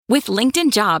With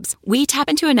LinkedIn Jobs, we tap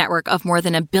into a network of more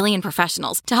than 1 billion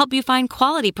professionals to help you find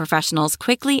quality professionals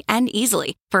quickly and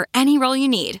easily for any role you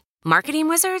need. Marketing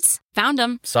wizards? Found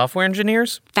them. Software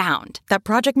engineers? Found. That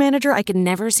project manager I could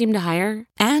never seem to hire?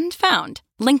 And found.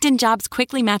 LinkedIn Jobs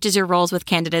quickly matches your roles with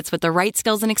candidates with the right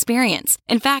skills and experience.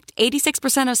 In fact,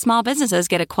 86% of small businesses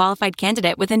get a qualified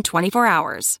candidate within 24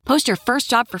 hours. Post your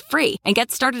first job for free and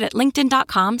get started at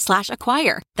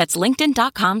linkedin.com/acquire. That's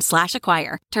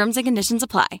linkedin.com/acquire. Terms and conditions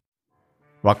apply.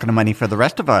 Welcome to Money for the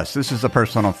Rest of Us. This is a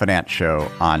personal finance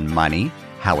show on money,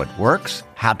 how it works,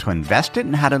 how to invest it,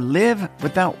 and how to live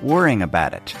without worrying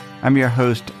about it. I'm your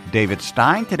host, David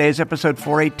Stein. Today's episode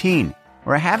 418.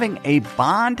 We're having a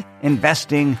bond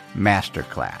investing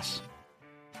masterclass.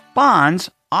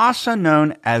 Bonds, also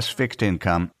known as fixed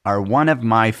income, are one of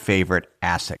my favorite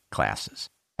asset classes.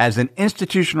 As an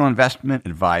institutional investment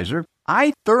advisor,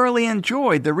 I thoroughly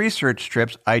enjoyed the research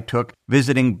trips I took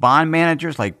visiting bond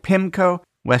managers like PIMCO,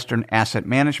 Western Asset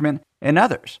Management, and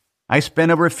others. I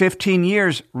spent over 15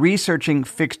 years researching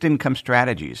fixed income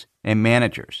strategies and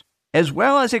managers, as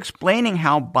well as explaining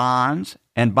how bonds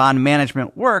and bond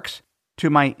management works to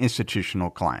my institutional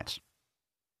clients.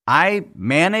 I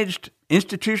managed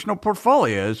institutional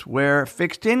portfolios where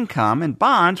fixed income and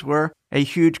bonds were a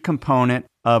huge component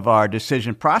of our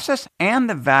decision process and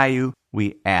the value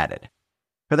we added.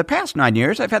 For the past 9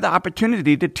 years, I've had the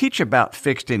opportunity to teach about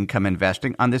fixed income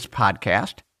investing on this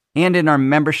podcast and in our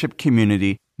membership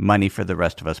community, Money for the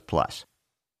Rest of Us Plus.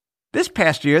 This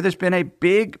past year, there's been a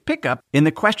big pickup in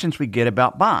the questions we get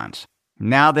about bonds,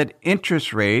 now that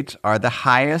interest rates are the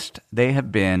highest they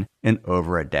have been in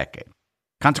over a decade.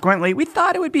 Consequently, we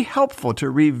thought it would be helpful to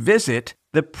revisit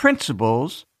the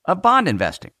principles of bond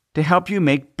investing to help you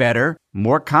make better,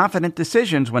 more confident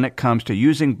decisions when it comes to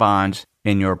using bonds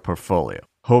in your portfolio.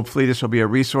 Hopefully, this will be a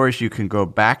resource you can go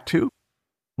back to.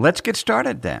 Let's get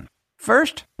started then.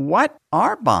 First, what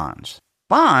are bonds?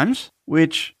 Bonds,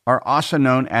 which are also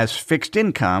known as fixed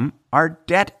income, are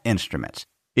debt instruments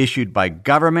issued by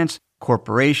governments,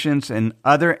 corporations, and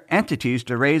other entities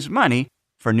to raise money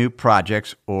for new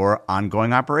projects or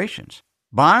ongoing operations.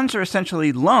 Bonds are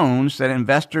essentially loans that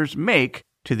investors make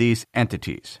to these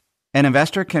entities. An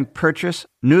investor can purchase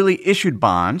newly issued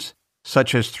bonds,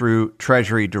 such as through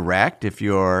Treasury Direct if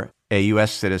you're a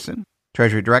U.S. citizen.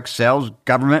 Treasury Direct sells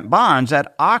government bonds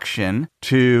at auction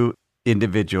to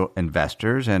individual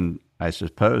investors and, I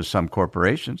suppose, some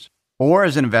corporations. Or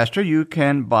as an investor, you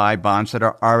can buy bonds that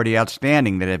are already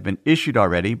outstanding, that have been issued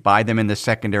already, buy them in the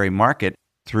secondary market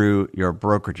through your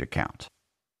brokerage account.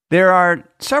 There are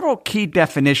several key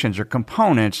definitions or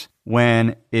components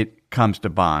when it comes to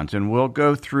bonds, and we'll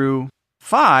go through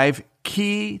 5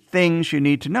 key things you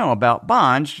need to know about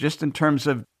bonds just in terms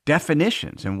of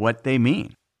definitions and what they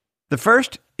mean. The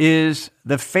first is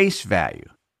the face value.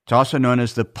 It's also known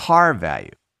as the par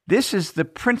value. This is the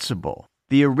principal,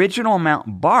 the original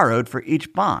amount borrowed for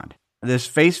each bond. This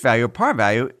face value or par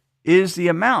value is the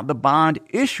amount the bond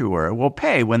issuer will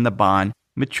pay when the bond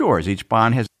matures. Each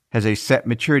bond has a set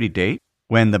maturity date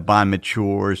when the bond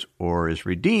matures or is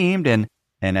redeemed, and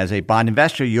as a bond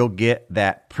investor, you'll get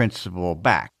that principal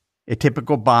back. A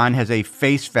typical bond has a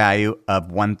face value of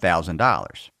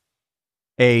 $1,000.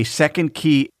 A second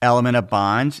key element of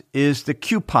bonds is the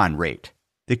coupon rate.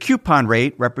 The coupon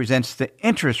rate represents the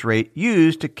interest rate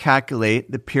used to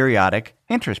calculate the periodic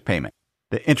interest payment.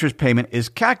 The interest payment is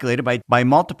calculated by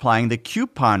multiplying the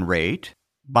coupon rate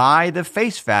by the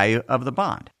face value of the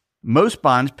bond. Most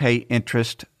bonds pay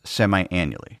interest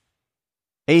semi-annually.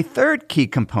 A third key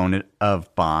component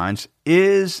of bonds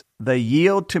is the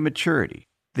yield to maturity.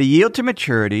 The yield to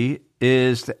maturity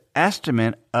is the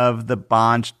estimate of the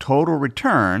bond's total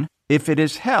return if it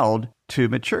is held to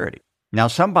maturity. Now,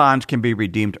 some bonds can be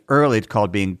redeemed early. It's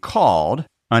called being called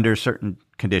under certain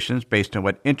conditions based on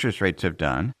what interest rates have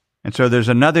done. And so there's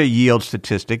another yield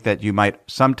statistic that you might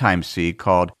sometimes see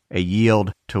called a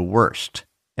yield to worst.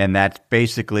 And that's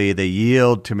basically the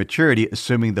yield to maturity,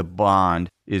 assuming the bond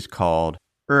is called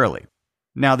early.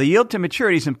 Now, the yield to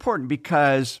maturity is important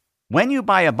because when you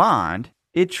buy a bond,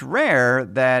 it's rare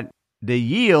that the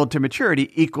yield to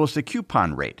maturity equals the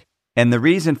coupon rate. And the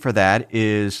reason for that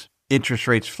is interest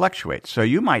rates fluctuate. So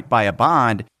you might buy a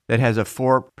bond that has a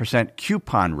 4%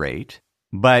 coupon rate,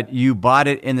 but you bought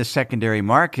it in the secondary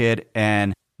market,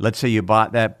 and let's say you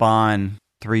bought that bond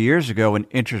 3 years ago when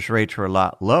interest rates were a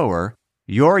lot lower,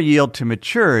 your yield to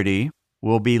maturity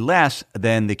will be less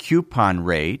than the coupon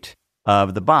rate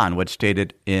of the bond, what's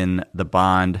stated in the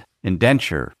bond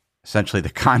indenture. Essentially, the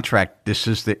contract, this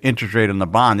is the interest rate on the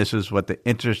bond, this is what the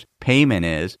interest payment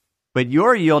is, but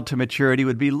your yield to maturity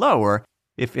would be lower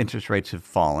if interest rates have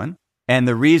fallen. And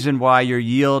the reason why your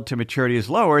yield to maturity is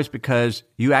lower is because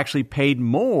you actually paid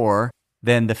more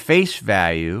than the face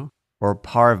value or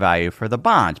par value for the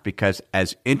bonds, because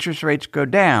as interest rates go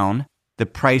down, the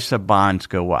price of bonds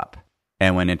go up.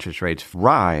 And when interest rates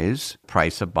rise,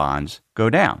 price of bonds go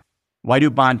down. Why do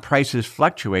bond prices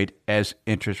fluctuate as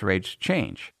interest rates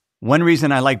change? One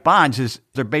reason I like bonds is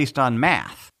they're based on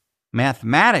math.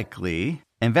 Mathematically,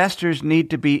 investors need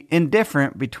to be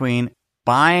indifferent between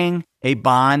buying a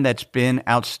bond that's been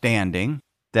outstanding,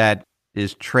 that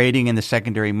is trading in the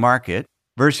secondary market,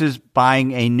 versus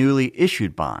buying a newly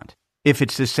issued bond, if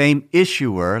it's the same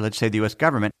issuer, let's say the U.S.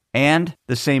 government, and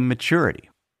the same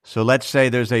maturity. So let's say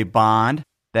there's a bond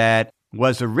that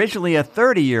was originally a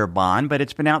 30-year bond, but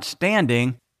it's been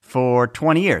outstanding for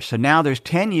 20 years. So now there's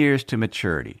 10 years to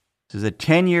maturity. This is a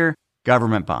 10-year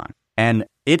government bond, and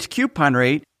its coupon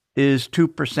rate is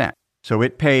 2%. So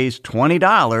it pays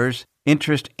 $20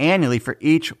 interest annually for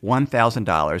each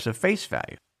 $1,000 of face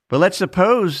value. But let's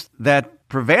suppose that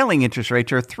prevailing interest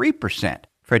rates are 3%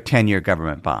 for a 10-year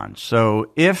government bond.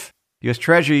 So if the U.S.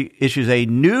 Treasury issues a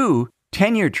new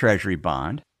 10-year Treasury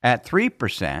bond at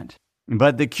 3%,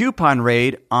 but the coupon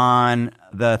rate on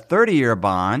the 30-year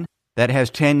bond that has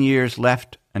 10 years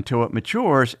left until it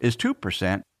matures is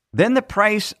 2%, then the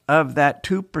price of that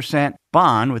 2%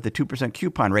 bond with the 2%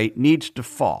 coupon rate needs to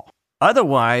fall.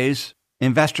 Otherwise,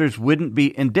 investors wouldn't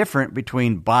be indifferent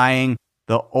between buying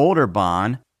the older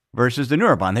bond versus the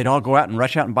newer bond. They'd all go out and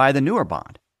rush out and buy the newer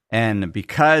bond. And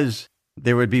because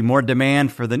there would be more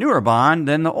demand for the newer bond,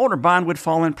 then the older bond would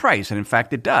fall in price. And in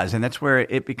fact, it does. And that's where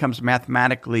it becomes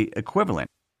mathematically equivalent.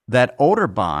 That older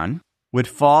bond would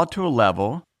fall to a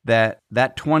level that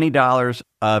 $20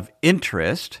 of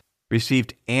interest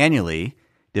received annually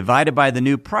divided by the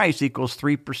new price equals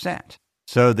 3%.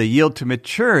 So the yield to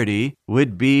maturity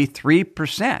would be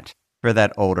 3% for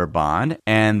that older bond,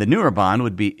 and the newer bond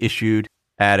would be issued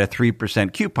at a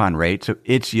 3% coupon rate. So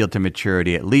its yield to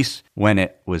maturity, at least when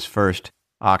it was first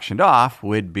auctioned off,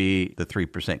 would be the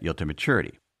 3% yield to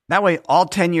maturity. That way, all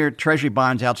 10-year Treasury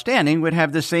bonds outstanding would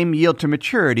have the same yield to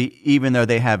maturity, even though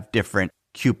they have different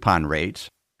coupon rates.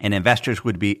 And investors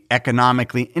would be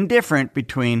economically indifferent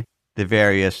between the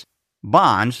various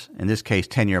bonds, in this case,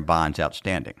 10-year bonds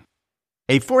outstanding.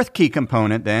 A fourth key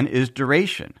component, then, is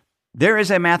duration. There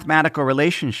is a mathematical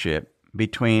relationship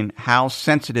between how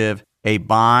sensitive a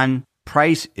bond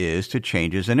price is to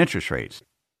changes in interest rates.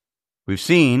 We've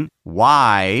seen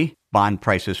why bond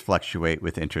prices fluctuate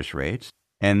with interest rates,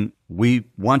 and we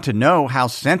want to know how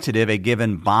sensitive a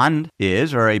given bond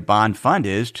is or a bond fund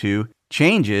is to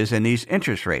changes in these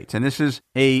interest rates. And this is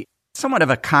a somewhat of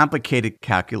a complicated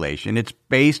calculation. It's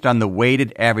based on the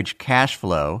weighted average cash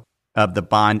flow of the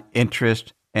bond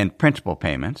interest and principal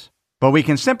payments, but we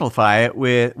can simplify it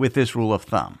with this rule of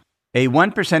thumb. A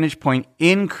 1 percentage point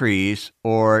increase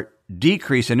or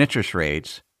decrease in interest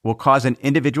rates will cause an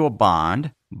individual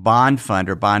bond fund,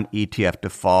 or bond ETF to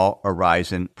fall or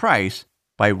rise in price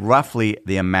by roughly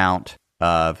the amount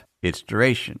of its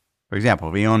duration. For example,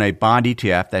 if we own a bond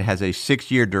ETF that has a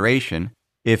 6-year duration,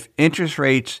 if interest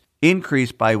rates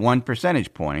increase by 1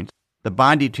 percentage point, the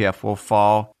bond ETF will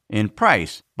fall in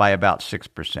price by about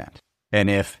 6%. And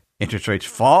if interest rates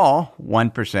fall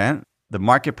 1%, the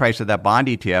market price of that bond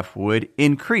ETF would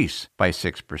increase by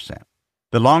 6%.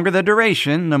 The longer the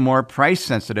duration, the more price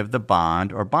sensitive the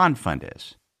bond or bond fund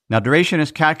is. Now, duration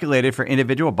is calculated for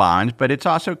individual bonds, but it's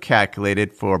also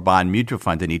calculated for bond mutual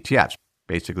funds and ETFs,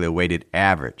 basically a weighted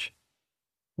average.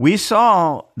 We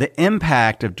saw the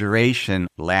impact of duration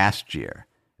last year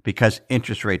because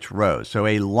interest rates rose. So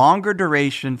a longer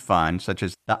duration fund, such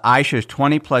as the iShares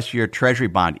 20-plus year Treasury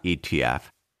Bond ETF,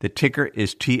 the ticker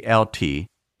is TLT,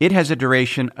 it has a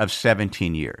duration of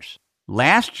 17 years.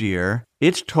 Last year,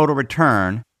 its total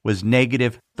return was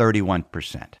negative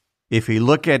 31%. If we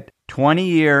look at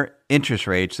 20-year interest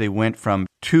rates, they went from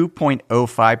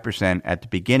 2.05% at the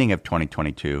beginning of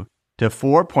 2022 to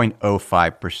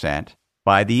 4.05%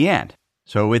 by the end.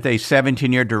 So with a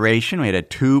 17-year duration, we had a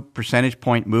 2 percentage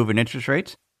point move in interest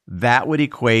rates. That would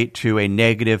equate to a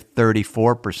negative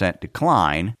 34%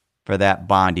 decline for that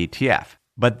bond ETF.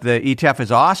 But the ETF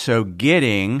is also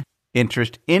getting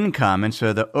interest income, and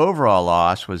so the overall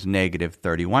loss was negative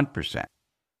 31%.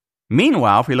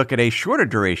 Meanwhile, if we look at a shorter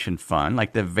duration fund,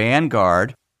 like the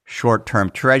Vanguard Short-Term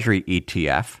Treasury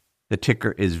ETF, the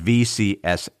ticker is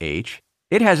VCSH,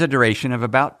 it has a duration of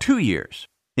about 2 years.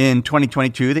 In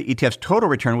 2022, the ETF's total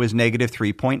return was negative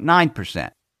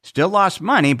 3.9%. Still lost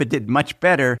money, but did much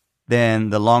better than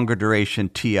the longer duration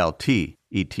TLT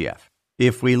ETF.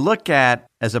 If we look at,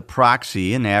 as a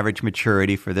proxy, an average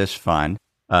maturity for this fund,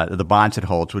 the bonds it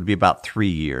holds would be about 3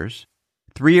 years.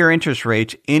 3-year interest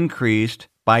rates increased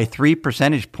by 3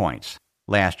 percentage points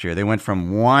last year. They went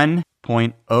from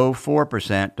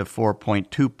 1.04% to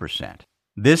 4.2%.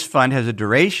 This fund has a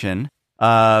duration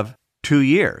of 2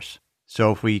 years.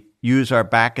 So if we use our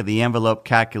back-of-the-envelope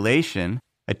calculation,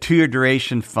 a 2-year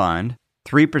duration fund,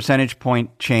 3 percentage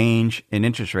point change in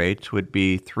interest rates would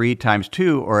be 3 times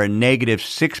 2, or a negative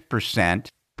 6%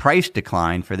 price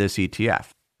decline for this ETF.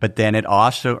 But then it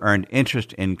also earned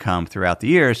interest income throughout the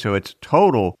year, so its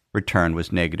total return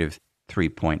was negative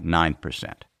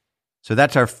 3.9%. So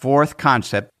that's our fourth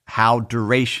concept, how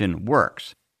duration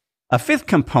works. A fifth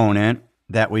component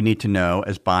that we need to know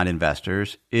as bond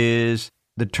investors is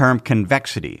the term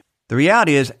convexity. The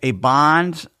reality is a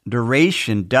bond's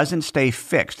duration doesn't stay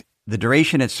fixed. The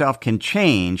duration itself can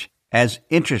change as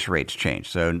interest rates change.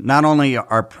 So not only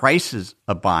are prices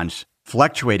of bonds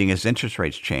fluctuating as interest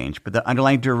rates change, but the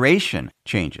underlying duration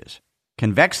changes.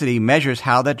 Convexity measures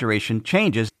how that duration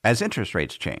changes as interest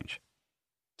rates change.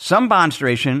 Some bonds'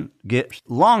 duration gets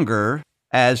longer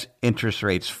as interest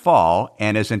rates fall,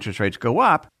 and as interest rates go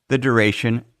up, the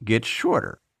duration gets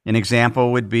shorter. An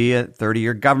example would be a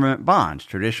 30-year government bonds,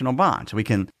 traditional bonds. We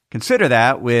can consider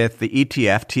that with the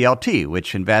ETF TLT,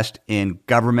 which invests in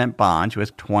government bonds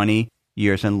with 20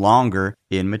 years and longer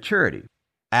in maturity.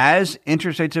 As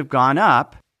interest rates have gone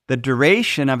up, the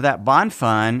duration of that bond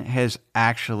fund has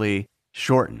actually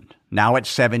shortened. Now it's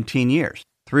 17 years.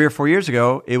 3 or 4 years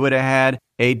ago, it would have had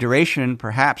a duration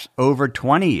perhaps over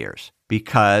 20 years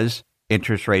because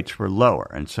interest rates were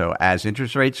lower. And so as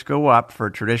interest rates go up for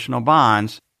traditional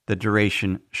bonds, the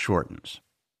duration shortens.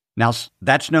 Now,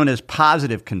 that's known as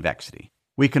positive convexity.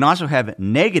 We can also have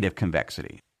negative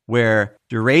convexity, where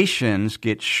durations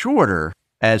get shorter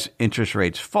as interest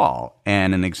rates fall.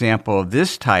 And an example of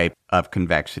this type of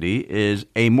convexity is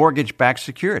a mortgage-backed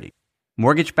security.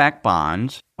 Mortgage-backed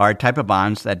bonds are a type of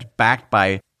bonds that's backed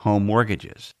by home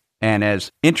mortgages. And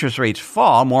as interest rates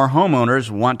fall, more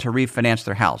homeowners want to refinance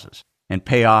their houses and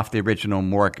pay off the original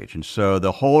mortgage. And so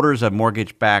the holders of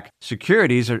mortgage-backed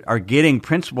securities are getting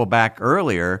principal back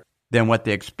earlier than what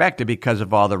they expected because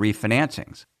of all the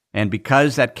refinancings. And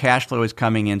because that cash flow is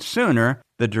coming in sooner,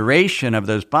 the duration of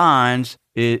those bonds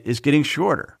is getting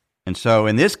shorter. And so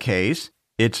in this case,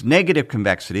 it's negative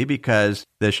convexity because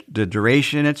the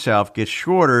duration itself gets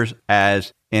shorter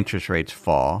as interest rates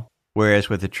fall. Whereas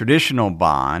with a traditional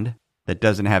bond that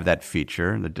doesn't have that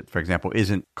feature, that, for example,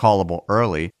 isn't callable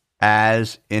early,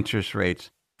 as interest rates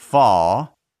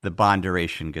fall, the bond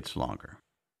duration gets longer.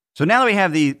 So now that we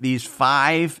have these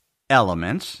 5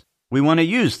 elements, we want to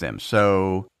use them.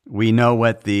 So we know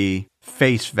what the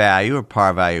face value or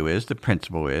par value is, the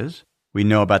principal is. We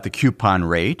know about the coupon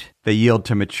rate, the yield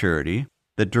to maturity,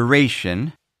 the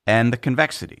duration, and the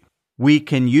convexity. We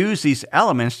can use these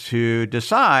elements to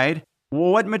decide,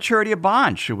 well, what maturity of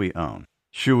bonds should we own?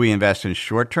 Should we invest in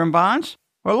short-term bonds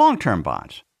or long-term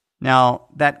bonds? Now,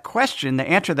 that question, the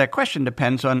answer to that question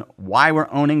depends on why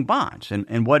we're owning bonds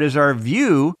and what is our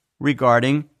view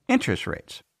regarding interest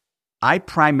rates. I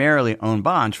primarily own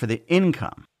bonds for the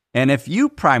income. And if you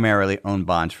primarily own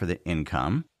bonds for the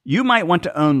income, you might want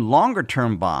to own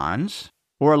longer-term bonds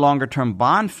or a longer-term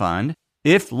bond fund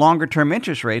if longer-term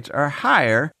interest rates are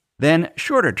higher than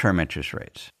shorter-term interest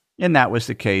rates. And that was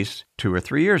the case 2 or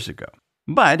 3 years ago.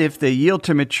 But if the yield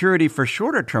to maturity for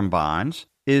shorter-term bonds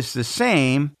is the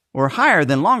same or higher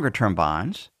than longer-term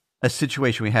bonds, a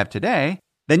situation we have today,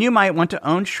 then you might want to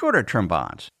own shorter-term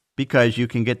bonds because you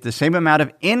can get the same amount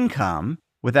of income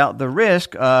without the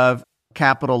risk of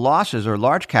capital losses or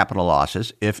large capital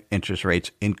losses if interest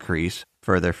rates increase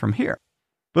further from here.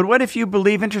 But what if you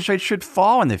believe interest rates should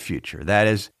fall in the future? That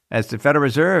is, as the Federal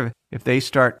Reserve, if they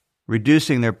start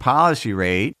reducing their policy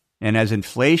rate and as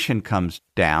inflation comes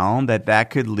down, that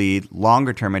could lead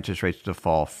longer-term interest rates to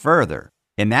fall further.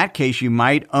 In that case, you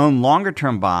might own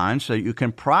longer-term bonds so you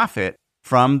can profit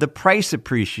from the price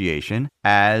appreciation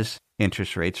as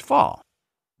interest rates fall.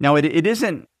 Now, it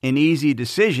isn't an easy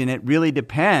decision. It really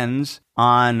depends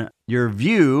on your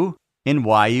view in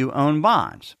why you own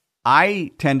bonds.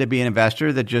 I tend to be an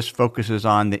investor that just focuses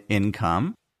on the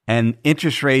income, and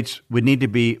interest rates would need to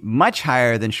be much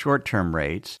higher than short-term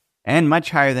rates and much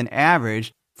higher than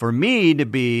average for me to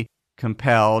be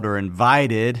compelled or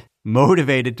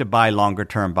motivated to buy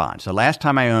longer-term bonds. The last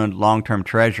time I owned long-term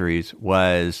treasuries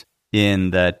was in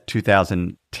the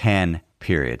 2010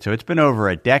 period. So it's been over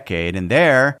a decade, and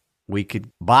there we could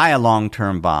buy a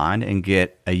long-term bond and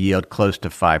get a yield close to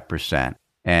 5%,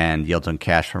 and yields on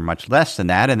cash were much less than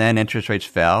that, and then interest rates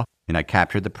fell, and I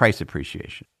captured the price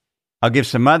appreciation. I'll give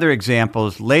some other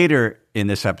examples later in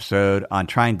this episode on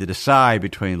trying to decide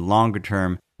between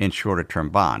longer-term and shorter-term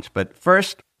bonds. But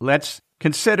first, let's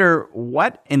consider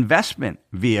what investment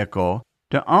vehicle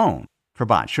to own for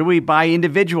bonds. Should we buy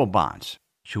individual bonds?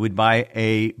 Should we buy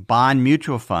a bond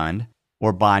mutual fund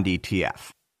or bond ETF?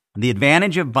 The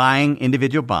advantage of buying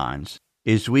individual bonds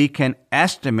is we can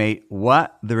estimate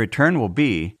what the return will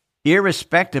be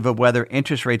irrespective of whether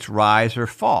interest rates rise or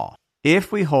fall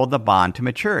if we hold the bond to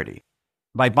maturity.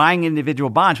 By buying individual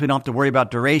bonds, we don't have to worry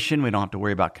about duration. We don't have to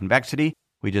worry about convexity.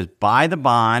 We just buy the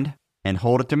bond and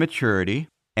hold it to maturity,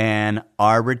 and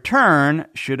our return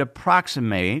should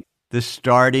approximate the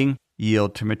starting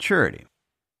yield to maturity.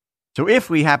 So if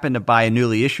we happen to buy a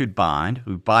newly issued bond,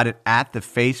 we bought it at the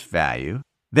face value,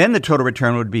 then the total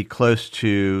return would be close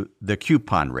to the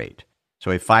coupon rate.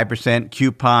 So a 5%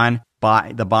 coupon,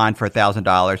 buy the bond for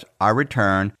 $1,000, our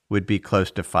return would be close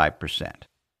to 5%.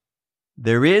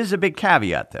 There is a big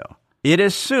caveat, though. It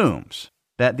assumes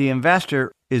that the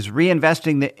investor is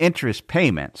reinvesting the interest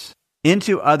payments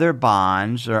into other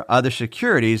bonds or other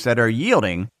securities that are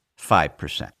yielding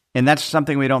 5%. And that's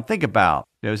something we don't think about.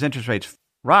 As interest rates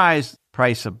rise,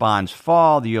 price of bonds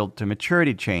fall, the yield to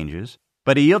maturity changes.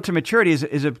 But a yield to maturity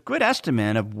is a good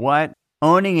estimate of what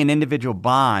owning an individual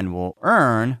bond will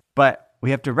earn, but we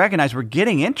have to recognize we're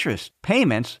getting interest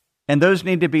payments, and those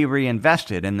need to be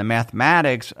reinvested. And the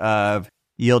mathematics of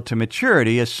yield to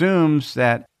maturity assumes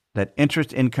that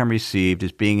interest income received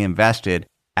is being invested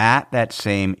at that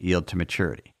same yield to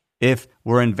maturity. If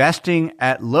we're investing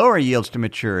at lower yields to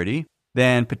maturity,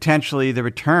 then potentially the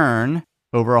return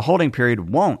over a holding period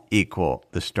won't equal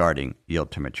the starting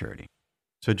yield to maturity.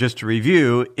 So just to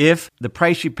review, if the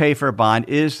price you pay for a bond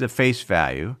is the face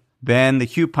value, then the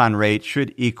coupon rate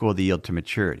should equal the yield to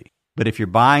maturity. But if you're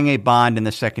buying a bond in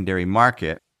the secondary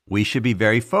market, we should be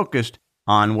very focused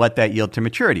on what that yield to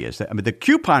maturity is. The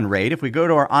coupon rate, if we go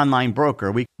to our online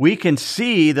broker, we can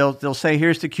see, they'll say,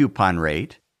 here's the coupon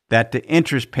rate that the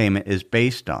interest payment is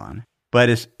based on.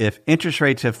 But if interest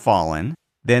rates have fallen,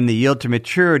 then the yield to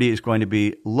maturity is going to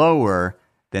be lower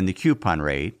than the coupon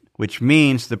rate, which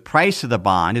means the price of the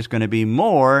bond is going to be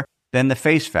more than the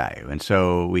face value. And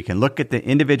so we can look at the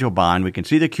individual bond, we can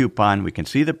see the coupon, we can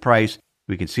see the price,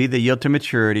 we can see the yield to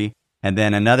maturity, and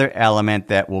then another element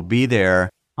that will be there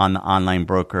on the online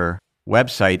broker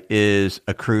website is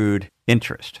accrued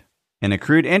interest. And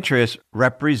accrued interest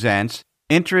represents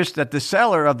interest that the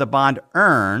seller of the bond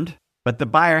earned, but the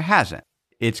buyer hasn't.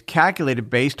 It's calculated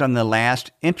based on the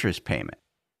last interest payment.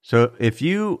 So if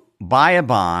you buy a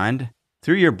bond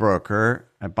through your broker,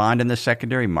 a bond in the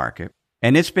secondary market,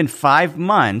 and it's been 5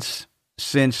 months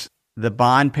since the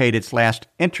bond paid its last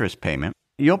interest payment,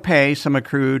 you'll pay some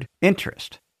accrued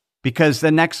interest because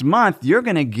the next month you're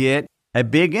going to get a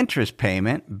big interest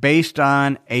payment based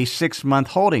on a 6-month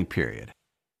holding period.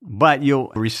 But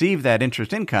you'll receive that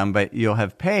interest income, but you'll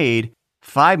have paid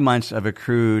 5 months of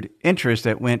accrued interest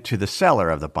that went to the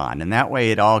seller of the bond. And that way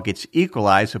it all gets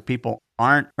equalized so people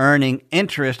aren't earning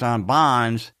interest on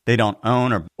bonds they don't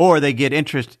own, or they get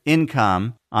interest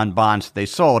income on bonds they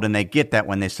sold, and they get that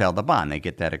when they sell the bond. They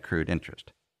get that accrued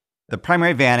interest. The primary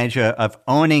advantage of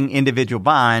owning individual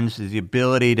bonds is the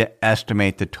ability to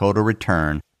estimate the total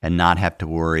return and not have to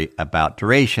worry about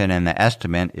duration, and the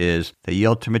estimate is the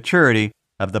yield to maturity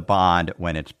of the bond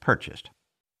when it's purchased.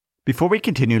 Before we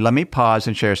continue, let me pause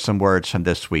and share some words from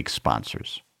this week's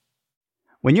sponsors.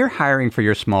 When you're hiring for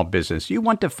your small business, you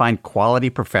want to find quality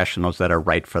professionals that are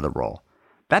right for the role.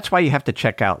 That's why you have to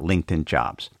check out LinkedIn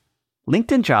Jobs.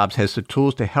 LinkedIn Jobs has the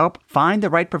tools to help find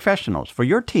the right professionals for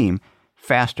your team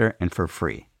faster and for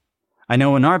free. I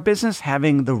know in our business,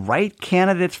 having the right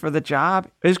candidates for the job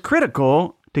is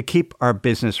critical to keep our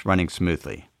business running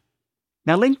smoothly.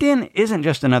 Now, LinkedIn isn't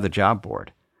just another job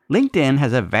board. LinkedIn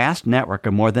has a vast network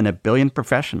of more than 1 billion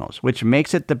professionals, which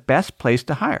makes it the best place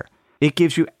to hire. It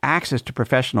gives you access to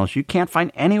professionals you can't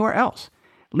find anywhere else.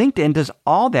 LinkedIn does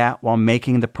all that while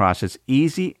making the process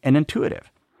easy and intuitive.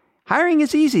 Hiring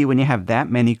is easy when you have that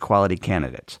many quality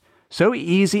candidates. So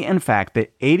easy, in fact,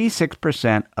 that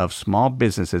 86% of small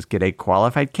businesses get a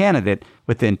qualified candidate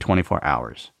within 24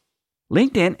 hours.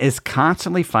 LinkedIn is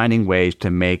constantly finding ways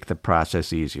to make the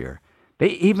process easier. They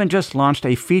even just launched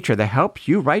a feature that helps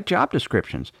you write job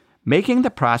descriptions, making the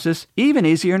process even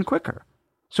easier and quicker.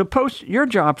 So post your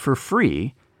job for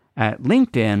free at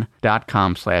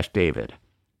linkedin.com/David.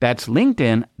 That's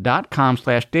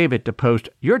linkedin.com/David to post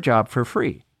your job for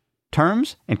free.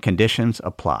 Terms and conditions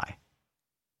apply.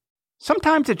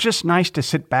 Sometimes it's just nice to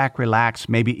sit back, relax,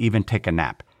 maybe even take a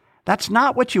nap. That's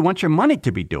not what you want your money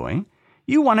to be doing.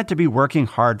 You want it to be working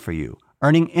hard for you,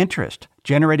 earning interest,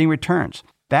 generating returns.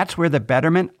 That's where the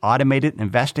Betterment Automated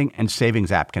Investing and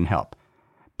Savings app can help.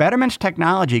 Betterment's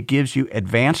technology gives you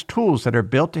advanced tools that are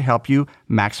built to help you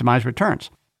maximize returns.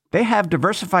 They have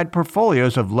diversified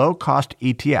portfolios of low-cost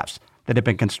ETFs that have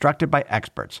been constructed by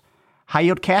experts,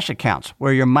 high-yield cash accounts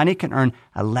where your money can earn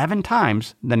 11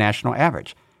 times the national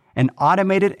average, and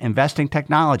automated investing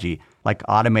technology like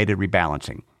automated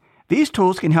rebalancing. These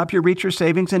tools can help you reach your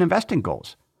savings and investing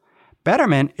goals.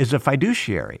 Betterment is a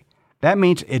fiduciary. That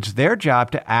means it's their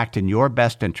job to act in your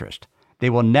best interest. They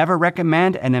will never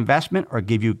recommend an investment or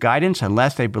give you guidance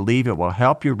unless they believe it will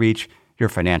help you reach your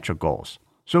financial goals.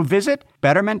 So visit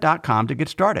Betterment.com to get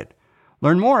started.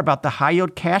 Learn more about the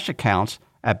high-yield cash accounts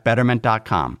at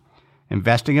Betterment.com.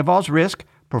 Investing involves risk,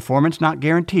 performance not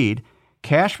guaranteed.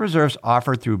 Cash reserves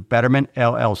offered through Betterment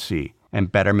LLC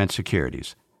and Betterment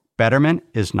Securities. Betterment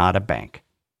is not a bank.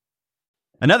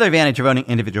 Another advantage of owning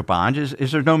individual bonds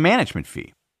is there's no management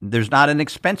fee. There's not an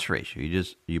expense ratio.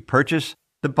 You purchase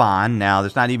the bond. Now,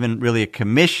 there's not even really a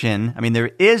commission. I mean,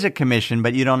 there is a commission,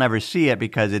 but you don't ever see it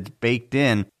because it's baked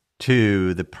in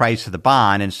to the price of the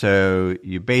bond. And so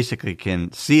you basically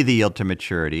can see the yield to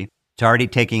maturity. It's already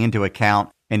taking into account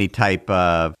any type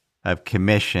of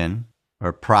commission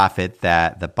or profit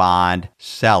that the bond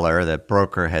seller, the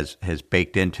broker, has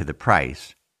baked into the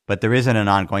price. But there isn't an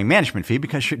ongoing management fee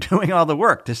because you're doing all the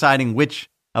work, deciding which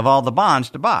of all the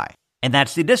bonds to buy. And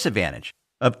that's the disadvantage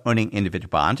of owning individual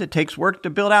bonds. It takes work to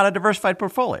build out a diversified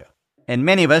portfolio. And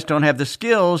many of us don't have the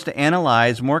skills to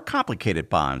analyze more complicated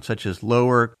bonds, such as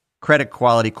lower credit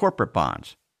quality corporate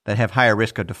bonds that have higher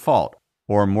risk of default,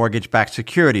 or mortgage-backed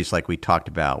securities like we talked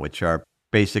about, which are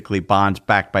basically bonds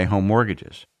backed by home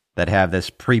mortgages that have this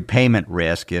prepayment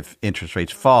risk if interest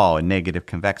rates fall and negative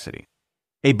convexity.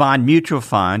 A bond mutual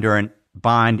fund or a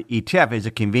bond ETF is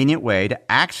a convenient way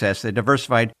to access a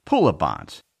diversified pool of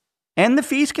bonds. And the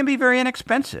fees can be very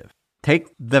inexpensive. Take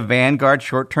the Vanguard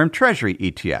Short-Term Treasury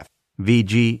ETF,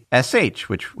 VGSH,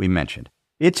 which we mentioned.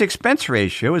 Its expense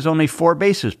ratio is only 4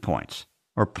 basis points,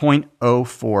 or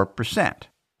 0.04%.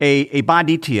 A bond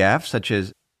ETF, such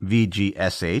as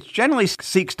VGSH, generally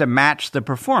seeks to match the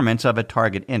performance of a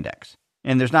target index.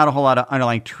 And there's not a whole lot of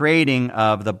underlying trading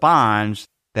of the bonds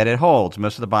that it holds.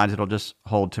 Most of the bonds it'll just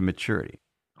hold to maturity.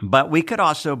 But we could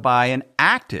also buy an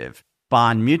active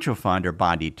bond mutual fund or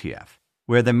bond ETF,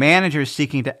 where the manager is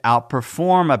seeking to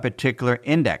outperform a particular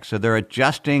index. So they're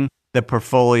adjusting the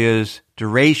portfolio's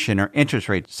duration or interest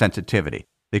rate sensitivity.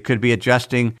 They could be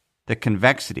adjusting the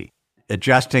convexity,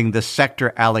 adjusting the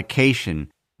sector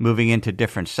allocation, moving into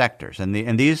different sectors. And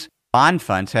these bond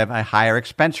funds have a higher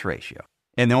expense ratio.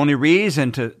 And the only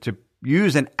reason to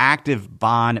use an active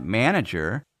bond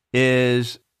manager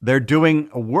is they're doing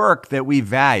work that we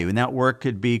value. And that work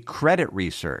could be credit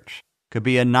research, could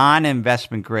be a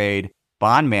non-investment grade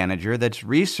bond manager that's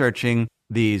researching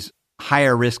these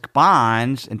higher risk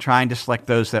bonds and trying to select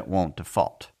those that won't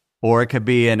default. Or it could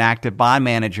be an active bond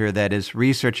manager that is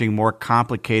researching more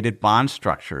complicated bond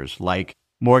structures like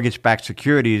mortgage-backed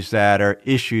securities that are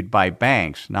issued by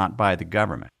banks, not by the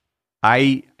government.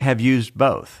 I have used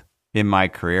both in my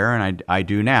career, and I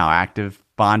do now. Active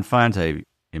bond funds. In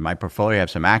my portfolio, I have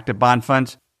some active bond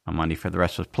funds. On Money for the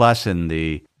Rest of Us Plus, in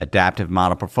the adaptive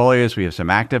model portfolios, we have some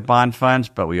active bond funds,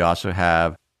 but we also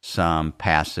have some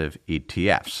passive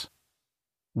ETFs.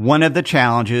 One of the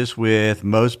challenges with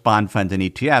most bond funds and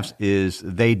ETFs is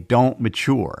they don't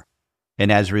mature.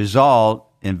 And as a result,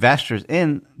 investors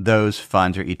in those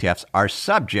funds or ETFs are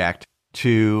subject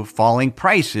to falling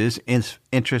prices as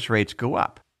interest rates go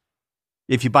up.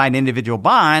 If you buy an individual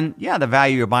bond, the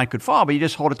value of your bond could fall, but you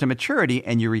just hold it to maturity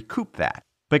and you recoup that.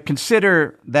 But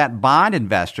consider that bond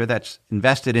investor that's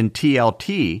invested in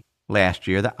TLT last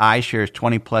year, the iShares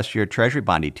 20-plus year Treasury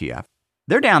bond ETF.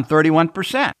 They're down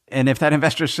 31%. And if that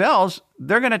investor sells,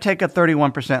 they're going to take a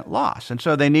 31% loss. And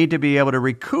so they need to be able to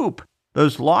recoup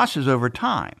those losses over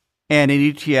time. And an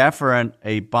ETF or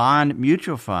a bond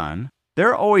mutual fund,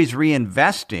 they're always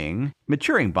reinvesting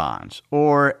maturing bonds,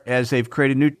 or as they've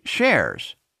created new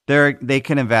shares, they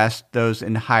can invest those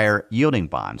in higher yielding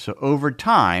bonds. So over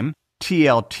time,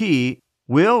 TLT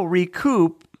will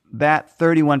recoup that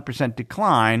 31%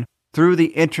 decline through the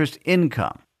interest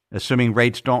income, assuming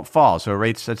rates don't fall. So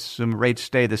let's assume rates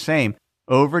stay the same.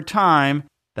 Over time,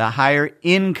 the higher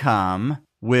income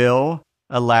will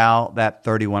allow that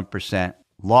 31%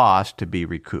 loss to be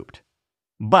recouped.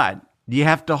 But you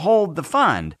have to hold the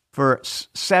fund for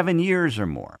 7 years or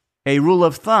more. A rule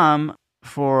of thumb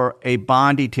for a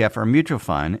bond ETF or mutual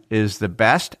fund is the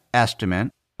best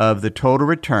estimate of the total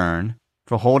return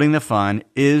for holding the fund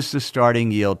is the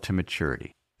starting yield to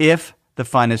maturity, if the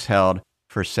fund is held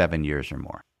for 7 years or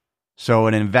more. So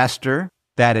an investor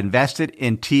that invested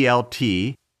in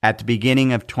TLT at the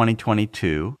beginning of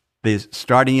 2022, the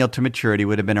starting yield to maturity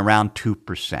would have been around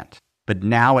 2%. But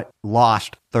now it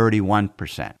lost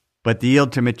 31%. but the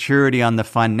yield to maturity on the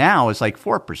fund now is like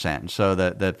 4%. So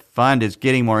the fund is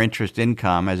getting more interest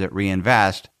income as it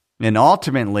reinvests. And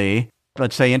ultimately,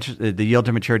 let's say the yield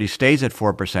to maturity stays at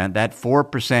 4%. That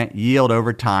 4% yield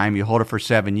over time, you hold it for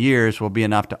 7 years, will be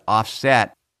enough to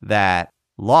offset that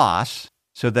loss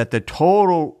so that the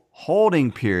total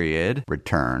holding period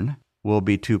return will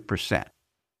be 2%.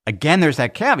 Again, there's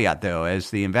that caveat, though, as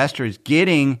the investor is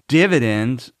getting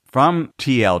dividends from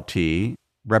TLT,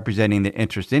 representing the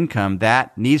interest income,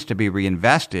 that needs to be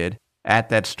reinvested at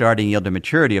that starting yield to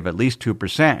maturity of at least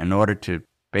 2% in order to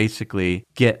basically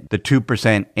get the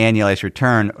 2% annualized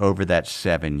return over that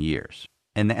 7 years.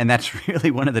 And that's really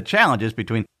one of the challenges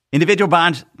between individual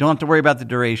bonds. Don't have to worry about the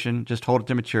duration, just hold it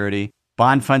to maturity.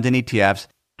 Bond funds and ETFs,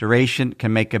 duration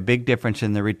can make a big difference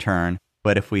in the return.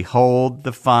 But if we hold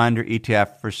the fund or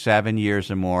ETF for 7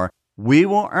 years or more, we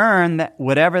will earn that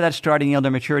whatever that starting yield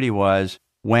to maturity was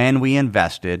when we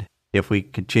invested, if we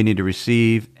continue to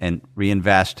receive and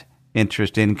reinvest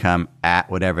interest income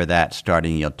at whatever that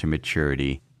starting yield to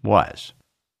maturity was.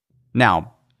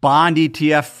 Now, bond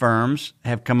ETF firms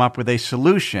have come up with a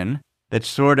solution that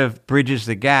sort of bridges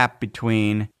the gap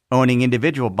between owning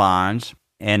individual bonds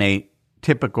and a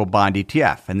typical bond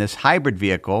ETF. And this hybrid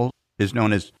vehicle is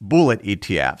known as bullet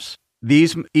ETFs.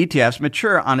 These ETFs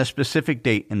mature on a specific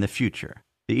date in the future.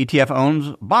 The ETF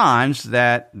owns bonds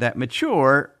that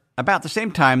mature about the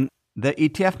same time the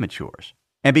ETF matures.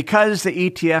 And because the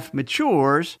ETF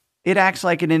matures, it acts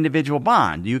like an individual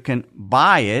bond. You can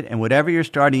buy it, and whatever your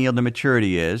starting yield to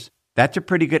maturity is, that's a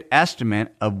pretty good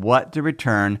estimate of what the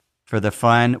return for the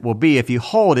fund will be if you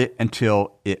hold it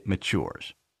until it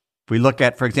matures. If we look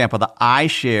at, for example, the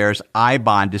iShares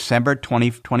iBond December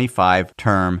 2025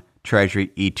 term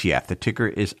Treasury ETF, the ticker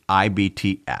is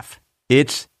IBTF.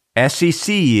 Its SEC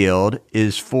yield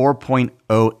is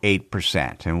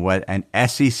 4.08%. And what an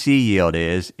SEC yield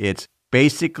is, it's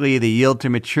basically the yield to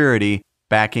maturity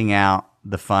backing out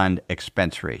the fund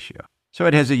expense ratio. So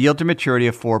it has a yield to maturity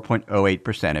of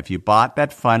 4.08%. If you bought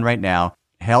that fund right now,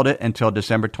 held it until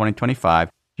December 2025,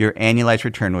 your annualized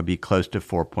return would be close to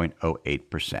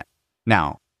 4.08%.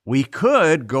 Now, we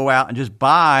could go out and just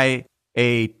buy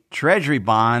a treasury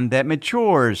bond that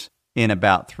matures in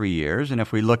about 3 years. And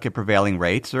if we look at prevailing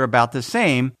rates, they're about the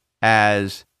same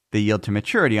as the yield to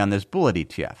maturity on this bullet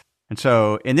ETF. And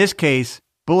so in this case,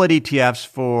 bullet ETFs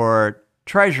for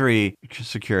treasury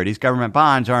securities, government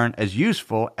bonds, aren't as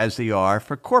useful as they are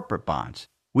for corporate bonds.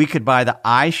 We could buy the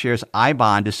iShares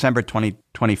iBond December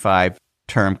 2025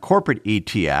 term corporate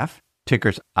ETF,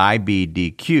 ticker's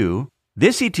IBDQ.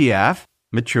 This ETF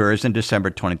matures in December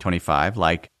 2025,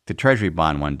 like the Treasury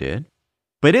bond one did,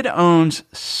 but it owns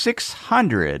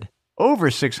over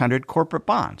 600 corporate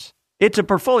bonds. It's a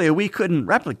portfolio we couldn't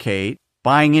replicate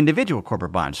buying individual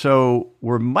corporate bonds. So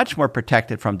we're much more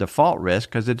protected from default risk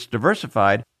because it's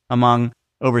diversified among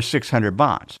over 600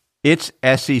 bonds. Its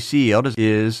SEC yield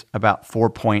is about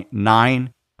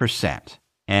 4.9%.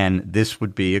 And this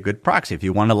would be a good proxy. If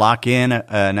you want to lock in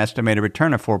an estimated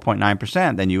return of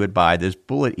 4.9%, then you would buy this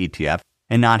bullet ETF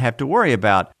and not have to worry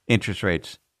about interest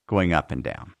rates going up and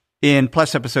down. In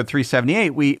Plus episode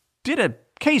 378, we did a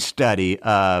case study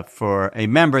for a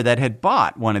member that had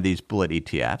bought one of these bullet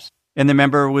ETFs. And the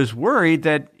member was worried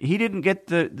that he didn't get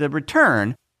the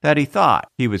return that he thought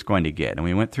he was going to get. And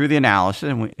we went through the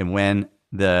analysis, and when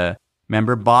the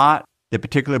member bought the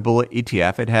particular bullet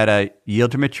ETF, it had a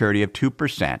yield to maturity of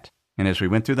 2%. And as we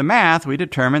went through the math, we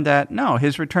determined that no,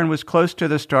 his return was close to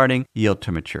the starting yield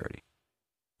to maturity.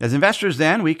 As investors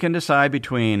then, we can decide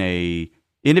between a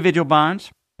individual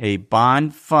bonds, a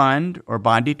bond fund or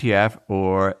bond ETF,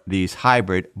 or these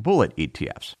hybrid bullet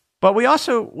ETFs. But we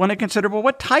also want to consider, well,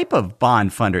 what type of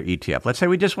bond fund or ETF? Let's say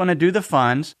we just want to do the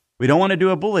funds. We don't want to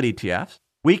do a bullet ETF.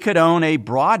 We could own a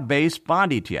broad-based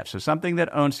bond ETF, so something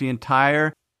that owns the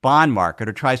entire bond market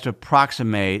or tries to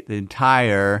approximate the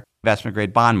entire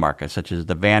investment-grade bond market, such as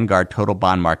the Vanguard Total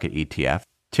Bond Market ETF,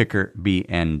 ticker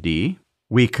BND.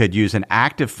 We could use an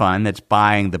active fund that's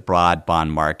buying the broad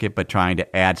bond market, but trying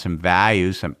to add some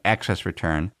value, some excess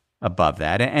return above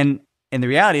that. And the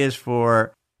reality is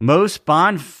for most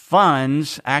bond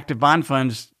funds, active bond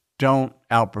funds don't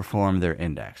outperform their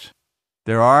index.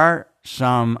 There are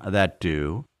some that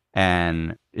do,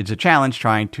 and it's a challenge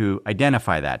trying to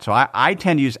identify that. So I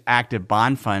tend to use active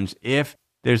bond funds if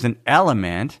there's an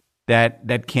element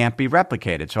that can't be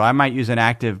replicated. So I might use an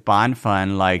active bond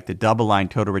fund like the Double Line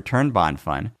Total Return Bond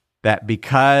Fund, that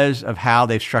because of how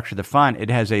they've structured the fund, it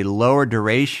has a lower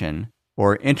duration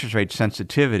or interest rate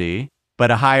sensitivity,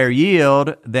 but a higher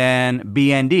yield than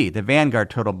BND, the Vanguard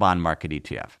Total Bond Market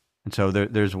ETF. And so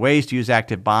there's ways to use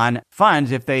active bond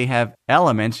funds if they have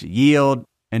elements, yield,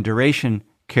 and duration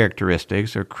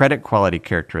characteristics or credit quality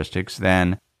characteristics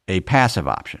than a passive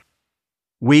option.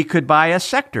 We could buy a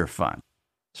sector fund.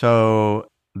 So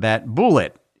that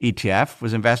Bullet ETF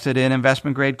was invested in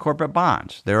investment-grade corporate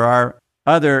bonds. There are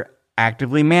other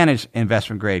actively managed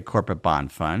investment-grade corporate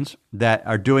bond funds that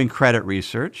are doing credit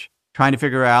research, trying to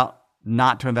figure out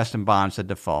not to invest in bonds at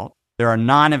default. There are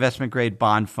non-investment-grade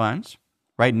bond funds.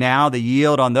 Right now, the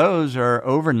yield on those are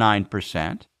over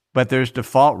 9%, but there's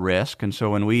default risk. And so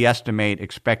when we estimate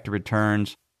expected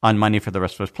returns on Money for the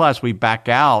Rest of Us Plus, we back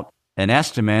out an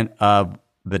estimate of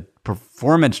the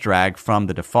performance drag from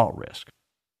the default risk.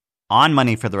 On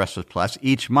Money for the Rest of Us Plus,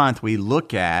 each month we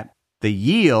look at the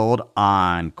yield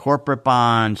on corporate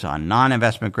bonds, on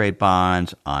non-investment grade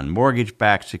bonds, on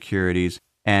mortgage-backed securities,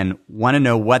 and want to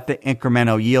know what the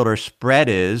incremental yield or spread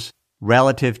is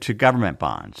relative to government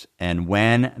bonds. And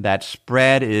when that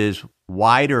spread is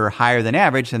wider or higher than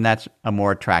average, then that's a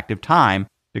more attractive time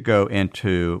to go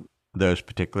into those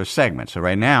particular segments. So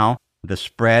right now, the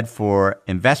spread for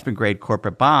investment-grade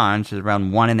corporate bonds is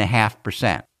around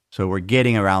 1.5%. So we're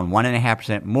getting around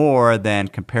 1.5% more than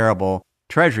comparable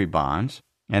Treasury bonds,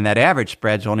 and that average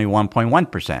spread's only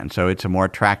 1.1%. So it's a more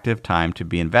attractive time to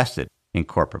be invested in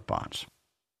corporate bonds.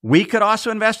 We could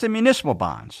also invest in municipal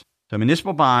bonds. So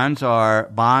municipal bonds are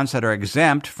bonds that are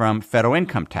exempt from federal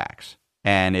income tax.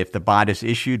 And if the bond is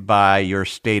issued by your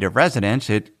state of residence,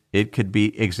 it could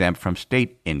be exempt from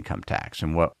state income tax.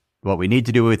 And what we need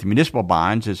to do with municipal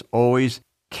bonds is always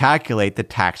calculate the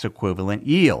tax equivalent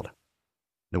yield.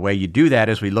 The way you do that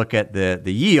is we look at the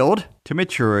yield to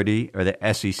maturity, or the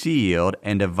SEC yield,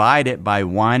 and divide it by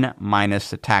 1 minus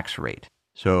the tax rate.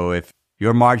 So if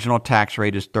your marginal tax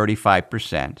rate is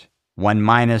 35%, 1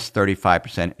 minus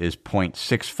 35% is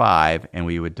 0.65, and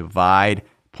we would divide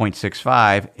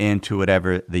 0.65 into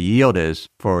whatever the yield is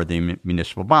for the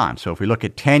municipal bond. So if we look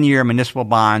at 10-year municipal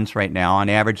bonds right now, on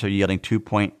average, they're yielding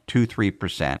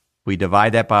 2.23%. We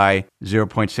divide that by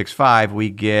 0.65, we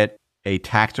get a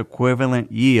tax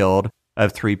equivalent yield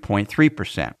of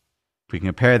 3.3%. If we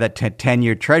compare that to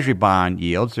 10-year Treasury bond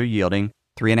yields, they're yielding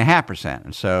 3.5%.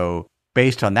 And so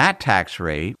based on that tax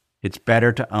rate, it's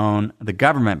better to own the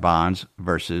government bonds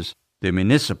versus the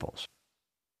municipals.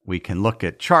 We can look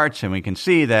at charts and we can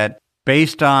see that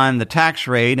based on the tax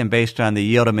rate and based on the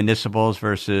yield of municipals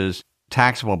versus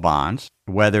taxable bonds,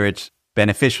 whether it's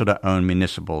beneficial to own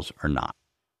municipals or not.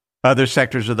 Other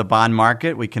sectors of the bond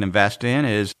market we can invest in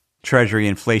is Treasury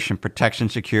inflation protection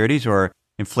securities, or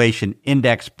inflation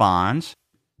index bonds.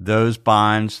 Those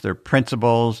bonds, their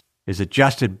principals is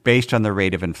adjusted based on the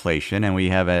rate of inflation, and we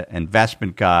have an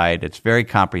investment guide. It's very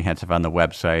comprehensive on the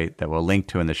website that we'll link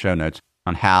to in the show notes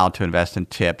on how to invest in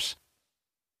tips.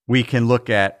 We can look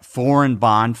at foreign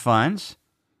bond funds,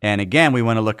 and again, we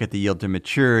want to look at the yield to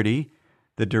maturity,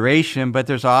 the duration, but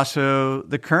there's also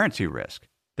the currency risk.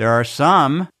 There are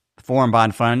some foreign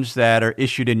bond funds that are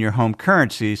issued in your home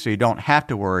currency, so you don't have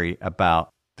to worry about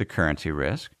the currency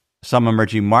risk. Some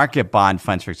emerging market bond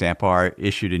funds, for example, are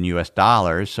issued in U.S.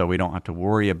 dollars, so we don't have to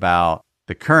worry about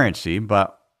the currency,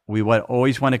 but we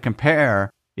always want to compare.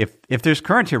 If there's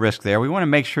currency risk there, we want to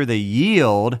make sure the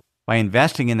yield by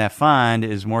investing in that fund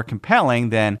is more compelling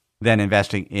than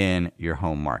investing in your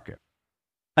home market.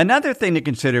 Another thing to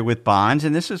consider with bonds,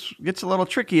 and gets a little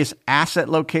tricky, is asset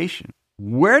location.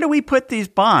 Where do we put these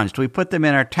bonds? Do we put them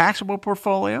in our taxable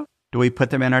portfolio? Do we put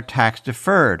them in our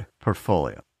tax-deferred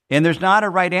portfolio? And there's not a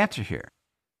right answer here.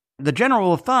 The general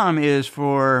rule of thumb is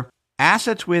for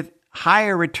assets with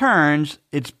higher returns,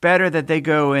 it's better that they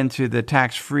go into the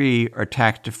tax-free or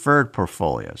tax-deferred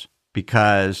portfolios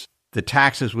because the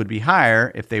taxes would be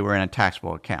higher if they were in a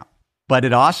taxable account. But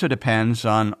it also depends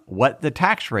on what the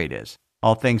tax rate is.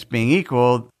 All things being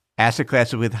equal, asset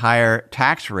classes with higher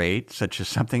tax rates, such as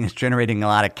something that's generating a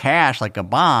lot of cash like a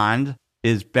bond,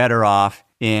 is better off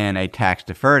in a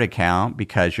tax-deferred account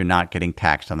because you're not getting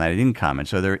taxed on that income. And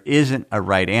so there isn't a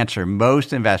right answer.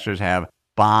 Most investors have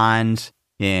bonds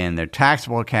in their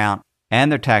taxable account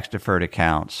and their tax-deferred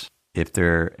accounts. If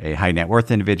they're a high net worth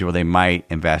individual, they might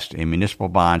invest in municipal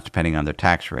bonds depending on their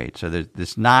tax rate. So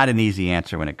there's not an easy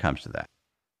answer when it comes to that.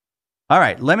 All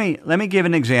right, let me give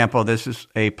an example. This is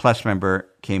a Plus member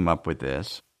came up with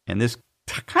this, and this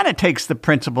kind of takes the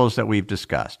principles that we've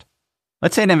discussed.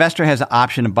 Let's say an investor has an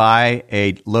option to buy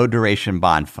a low duration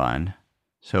bond fund.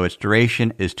 So its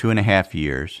duration is 2.5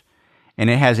 years, and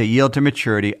it has a yield to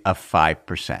maturity of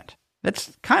 5%.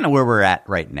 That's kind of where we're at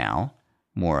right now,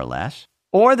 more or less.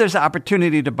 Or there's an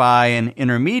opportunity to buy an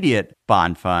intermediate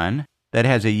bond fund that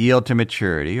has a yield to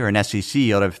maturity, or an SEC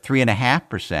yield of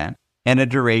 3.5%, and a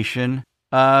duration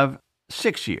of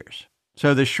 6 years.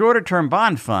 So the shorter term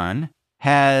bond fund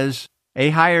has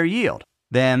a higher yield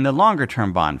than the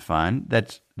longer-term bond fund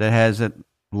that has a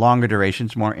longer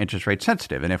durations, more interest rate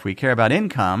sensitive. And if we care about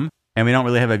income and we don't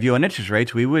really have a view on interest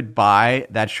rates, we would buy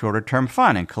that shorter-term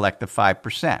fund and collect the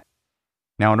 5%.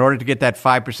 Now, in order to get that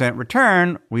 5%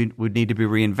 return, we would need to be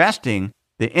reinvesting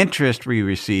the interest we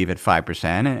receive at 5%,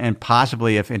 and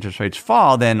possibly if interest rates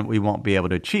fall, then we won't be able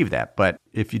to achieve that. But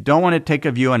if you don't want to take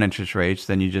a view on interest rates,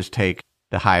 then you just take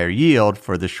the higher yield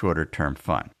for the shorter-term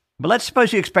fund. But let's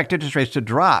suppose you expect interest rates to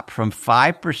drop from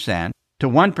 5% to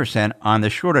 1% on the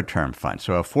shorter-term fund,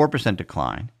 so a 4%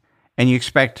 decline. And you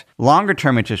expect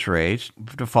longer-term interest rates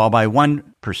to fall by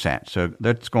 1%. So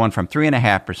that's going from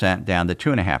 3.5% down to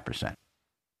 2.5%.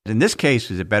 In this case,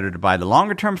 is it better to buy the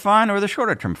longer-term fund or the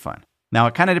shorter-term fund? Now,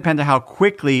 it kind of depends on how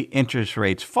quickly interest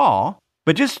rates fall,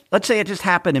 but let's say it just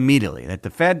happened immediately, that the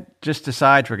Fed just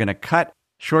decides we're going to cut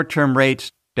short-term rates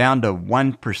down to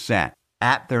 1%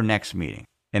 at their next meeting.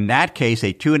 In that case,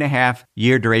 a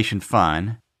 2.5-year duration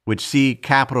fund would see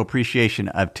capital appreciation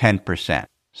of 10%.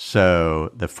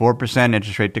 So the 4%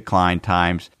 interest rate decline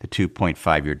times the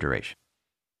 2.5-year duration.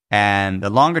 And the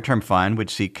longer-term fund would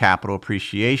see capital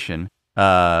appreciation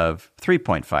of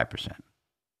 3.5%.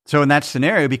 So in that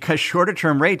scenario, because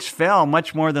shorter-term rates fell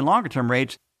much more than longer-term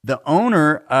rates, the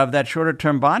owner of that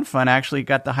shorter-term bond fund actually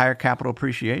got the higher capital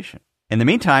appreciation. In the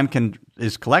meantime,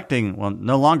 is collecting,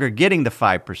 no longer getting the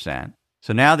 5%.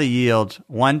 So now the yield's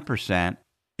 1%.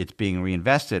 It's being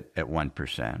reinvested at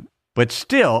 1%. But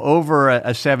still, over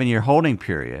a 7-year holding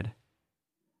period,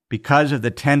 because of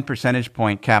the 10 percentage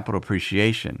point capital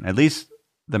appreciation, at least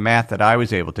the math that I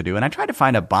was able to do, and I tried to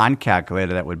find a bond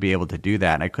calculator that would be able to do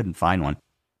that, and I couldn't find one.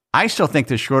 I still think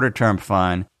the shorter-term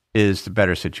fund is the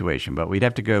better situation, but we'd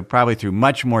have to go probably through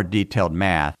much more detailed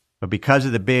math. But because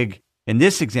of in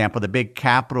this example, the big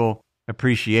capital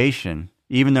appreciation,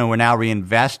 even though we're now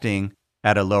reinvesting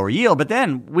at a lower yield, but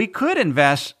then we could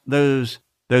invest those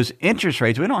interest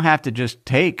rates. We don't have to just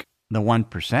take the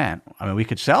 1%. I mean, we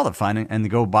could sell the fund and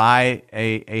go buy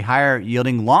a higher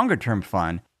yielding longer-term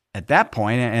fund at that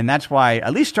point, and that's why,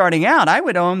 at least starting out, I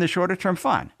would own the shorter-term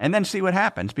fund and then see what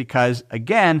happens because,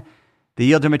 again, the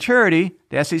yield to maturity,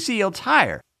 the SEC yield's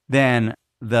higher than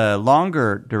the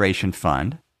longer duration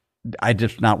fund. I'm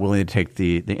just not willing to take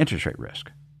the interest rate risk.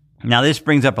 Now, this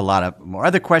brings up a lot of more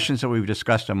other questions that we've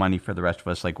discussed on Money for the Rest of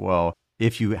Us, like, well,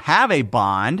 if you have a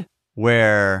bond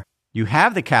where you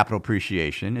have the capital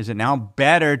appreciation, is it now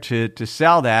better to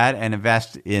sell that and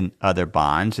invest in other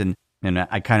bonds? And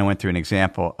I kind of went through an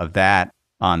example of that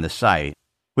on the site,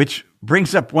 which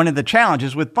brings up one of the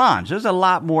challenges with bonds. There's a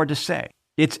lot more to say.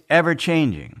 It's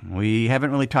ever-changing. We haven't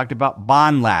really talked about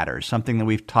bond ladders, something that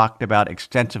we've talked about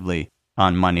extensively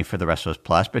on Money for the Rest of Us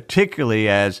Plus, particularly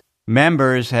as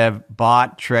members have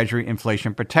bought Treasury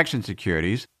inflation protection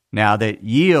securities now that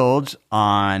yields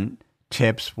on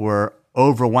TIPS were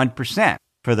over 1%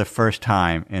 for the first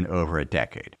time in over a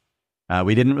decade.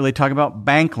 We didn't really talk about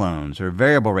bank loans or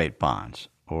variable rate bonds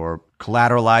or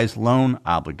collateralized loan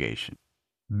obligation.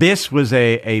 This was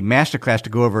a masterclass to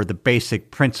go over the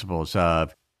basic principles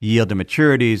of yield to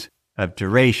maturities, of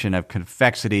duration, of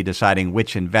convexity, deciding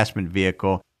which investment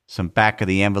vehicle, some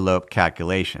back-of-the-envelope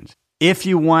calculations. If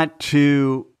you want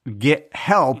to get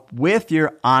help with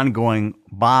your ongoing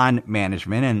bond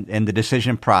management and the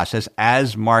decision process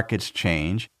as markets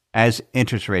change, as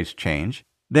interest rates change,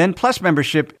 then Plus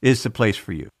membership is the place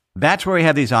for you. That's where we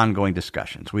have these ongoing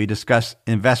discussions. We discuss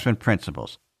investment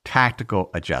principles, tactical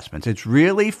adjustments. It's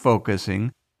really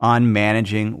focusing on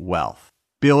managing wealth,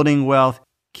 building wealth,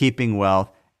 keeping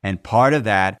wealth, and part of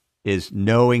that is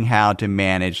knowing how to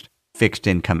manage fixed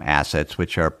income assets,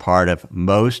 which are part of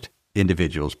most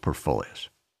individuals' portfolios.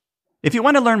 If you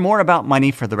want to learn more about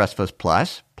Money for the Rest of Us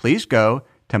Plus, please go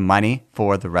to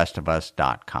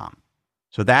moneyfortherestofus.com.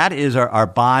 So that is our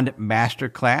bond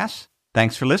masterclass.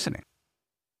 Thanks for listening.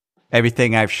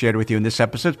 Everything I've shared with you in this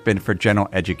episode has been for general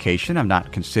education. I've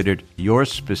not considered your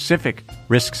specific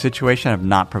risk situation. I've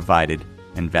not provided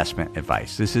investment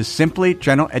advice. This is simply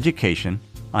general education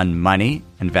on money,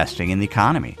 investing, and the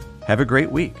economy. Have a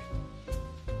great week.